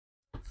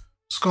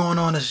What's going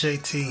on? It's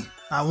JT.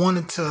 I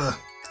wanted to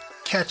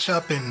catch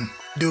up and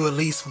do at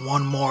least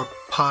one more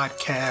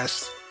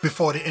podcast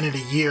before the end of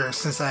the year,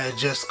 since I had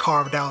just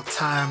carved out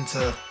time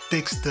to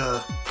fix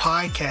the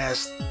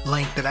podcast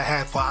link that I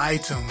had for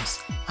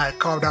iTunes. I had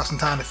carved out some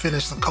time to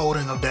finish some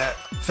coding of that,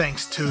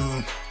 thanks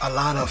to a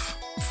lot of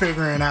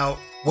figuring out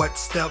what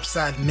steps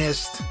I'd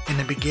missed in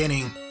the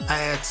beginning. I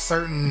had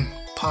certain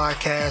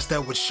podcasts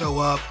that would show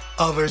up,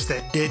 others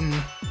that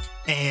didn't,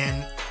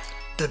 and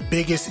the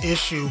biggest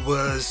issue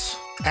was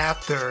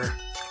after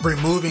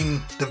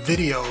removing the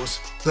videos,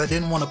 because I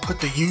didn't want to put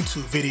the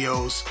YouTube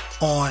videos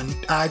on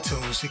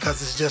iTunes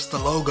because it's just the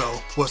logo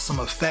with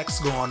some effects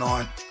going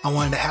on. I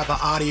wanted to have an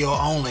audio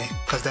only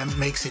because that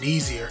makes it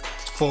easier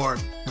for,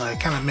 it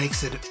kind of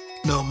makes it a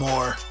little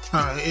more,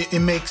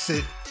 it makes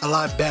it a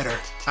lot better,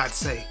 I'd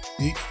say.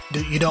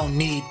 You don't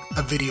need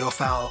a video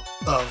file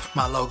of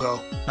my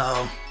logo.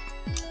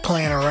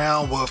 Playing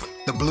around with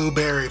the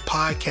Blueberry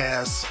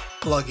podcast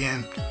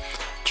plugin,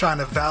 trying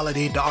to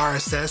validate the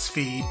RSS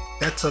feed,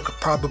 that took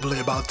probably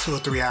about 2 or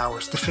 3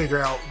 hours to figure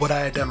out what I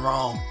had done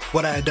wrong.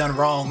 What I had done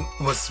wrong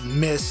was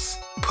miss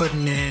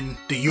putting in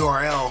the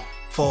URL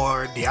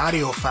for the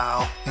audio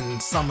file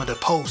and some of the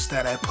posts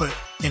that I put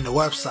in the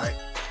website.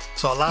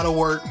 So a lot of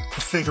work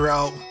to figure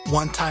out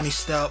one tiny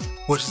step,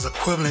 which is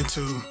equivalent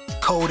to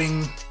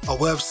coding a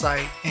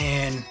website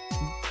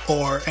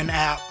or an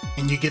app,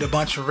 and you get a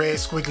bunch of red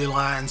squiggly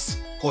lines,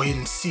 or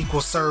in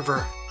SQL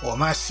Server or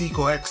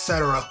MySQL,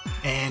 etc.,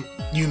 and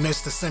you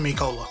missed the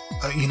semicolon.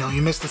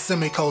 You missed the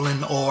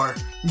semicolon, or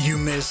you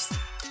missed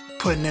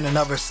putting in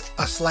a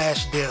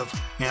slash div.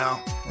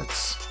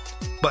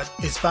 But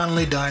it's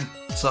finally done.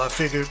 So I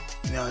figured,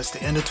 it's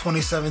the end of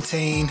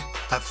 2017.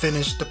 I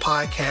finished the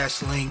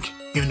podcast link.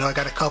 Even though I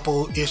got a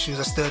couple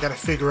issues I still got to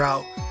figure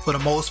out, for the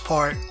most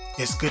part,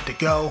 it's good to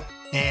go.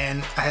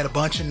 And I had a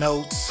bunch of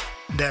notes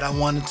that I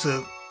wanted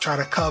to try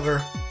to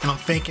cover, and I'm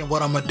thinking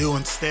what I'm gonna do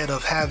instead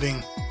of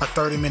having a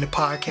 30-minute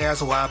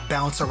podcast where I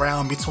bounce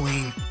around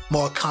between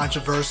more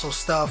controversial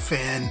stuff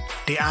and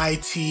the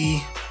IT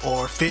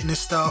or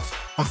fitness stuff.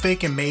 I'm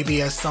thinking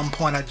maybe at some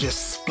point I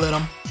just split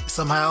them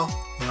somehow,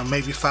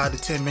 maybe 5 to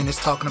 10 minutes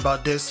talking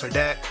about this or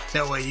that.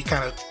 That way you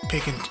kind of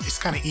it's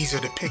kind of easier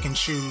to pick and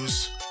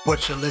choose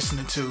what you're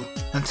listening to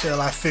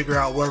until I figure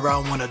out whether I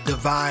want to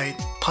divide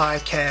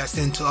podcasts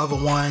into other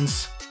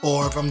ones,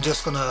 or if I'm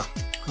just gonna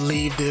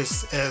leave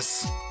this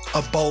as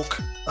a bulk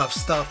of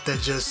stuff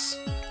that just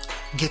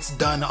gets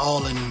done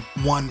all in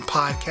one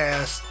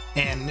podcast,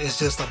 and it's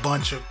just a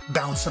bunch of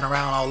bouncing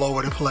around all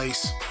over the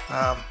place.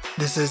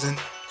 This isn't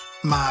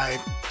a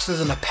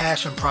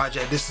passion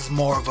project. This is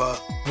more of a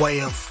way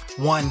of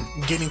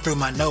getting through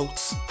my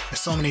notes.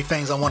 There's so many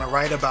things I want to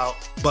write about,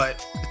 but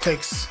it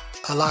takes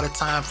a lot of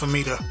time for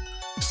me to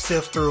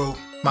sift through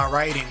my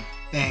writing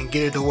and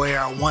get it to where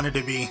I want it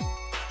to be.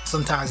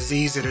 Sometimes it's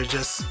easier to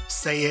just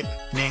say it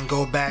and then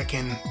go back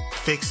and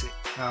fix it.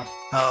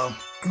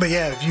 But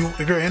yeah, if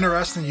you're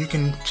interested, you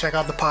can check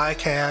out the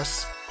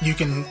podcast. You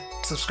can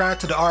subscribe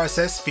to the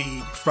RSS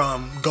feed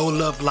from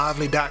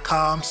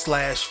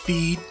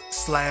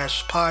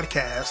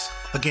golivelively.com/feed/podcast.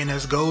 Again,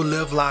 that's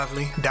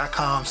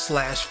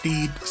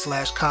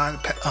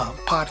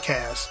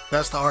golivelively.com/feed/podcast.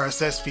 That's the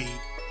RSS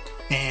feed.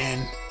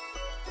 And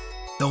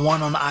the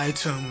one on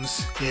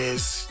iTunes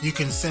is, you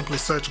can simply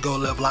search Go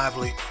Live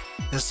Lively.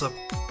 It's a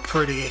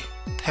pretty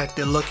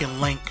hectic looking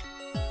link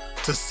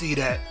to see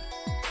that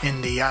in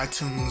the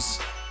iTunes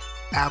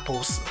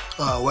Apple's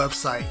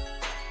website.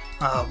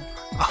 I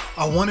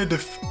wanted to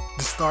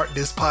start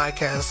this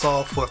podcast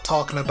off with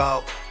talking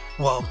about,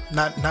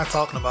 not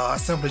talking about, I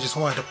simply just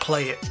wanted to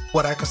play it,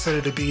 what I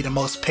consider to be the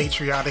most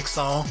patriotic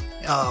song,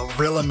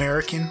 Real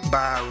American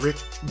by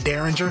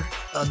Derringer.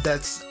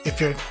 That's,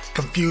 if you're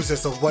confused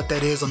as to what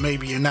that is, or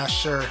maybe you're not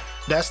sure,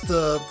 that's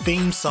the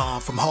theme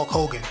song from Hulk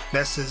Hogan.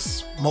 That's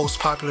his most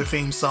popular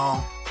theme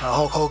song.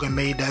 Hulk Hogan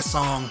made that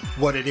song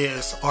what it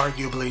is,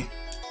 arguably.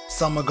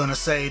 Some are gonna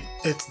say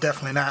it's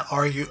definitely not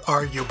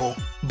arguable,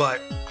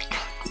 but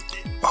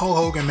Hulk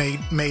Hogan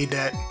made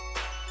that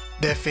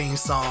theme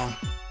song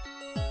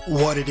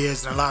what it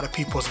is in a lot of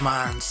people's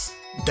minds,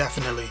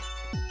 definitely.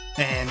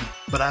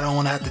 But I don't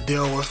want to have to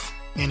deal with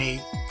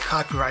any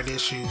copyright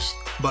issues.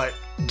 But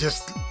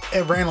just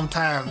at random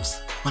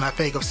times, when I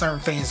think of certain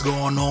things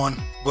going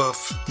on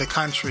with the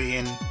country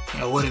and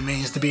what it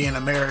means to be an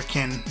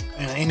American,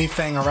 and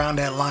anything around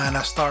that line,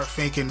 I start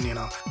thinking,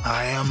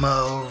 I am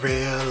a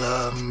real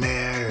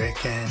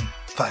American,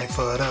 fight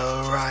for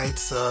the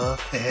rights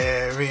of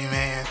every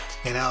man.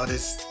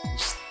 This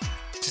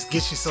just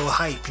gets you so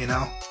hype,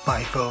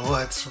 fight for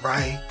what's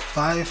right,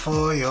 fight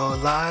for your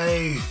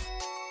life.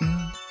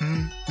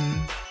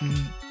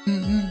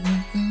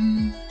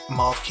 I'm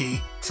off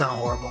key, sound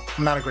horrible.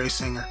 I'm not a great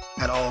singer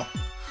at all.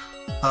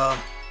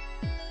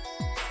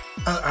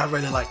 I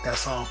really like that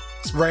song.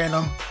 It's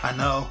random, I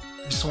know.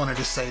 I just wanted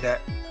to say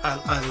that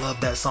I love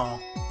that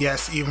song.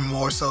 Yes, even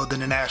more so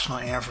than the national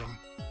anthem.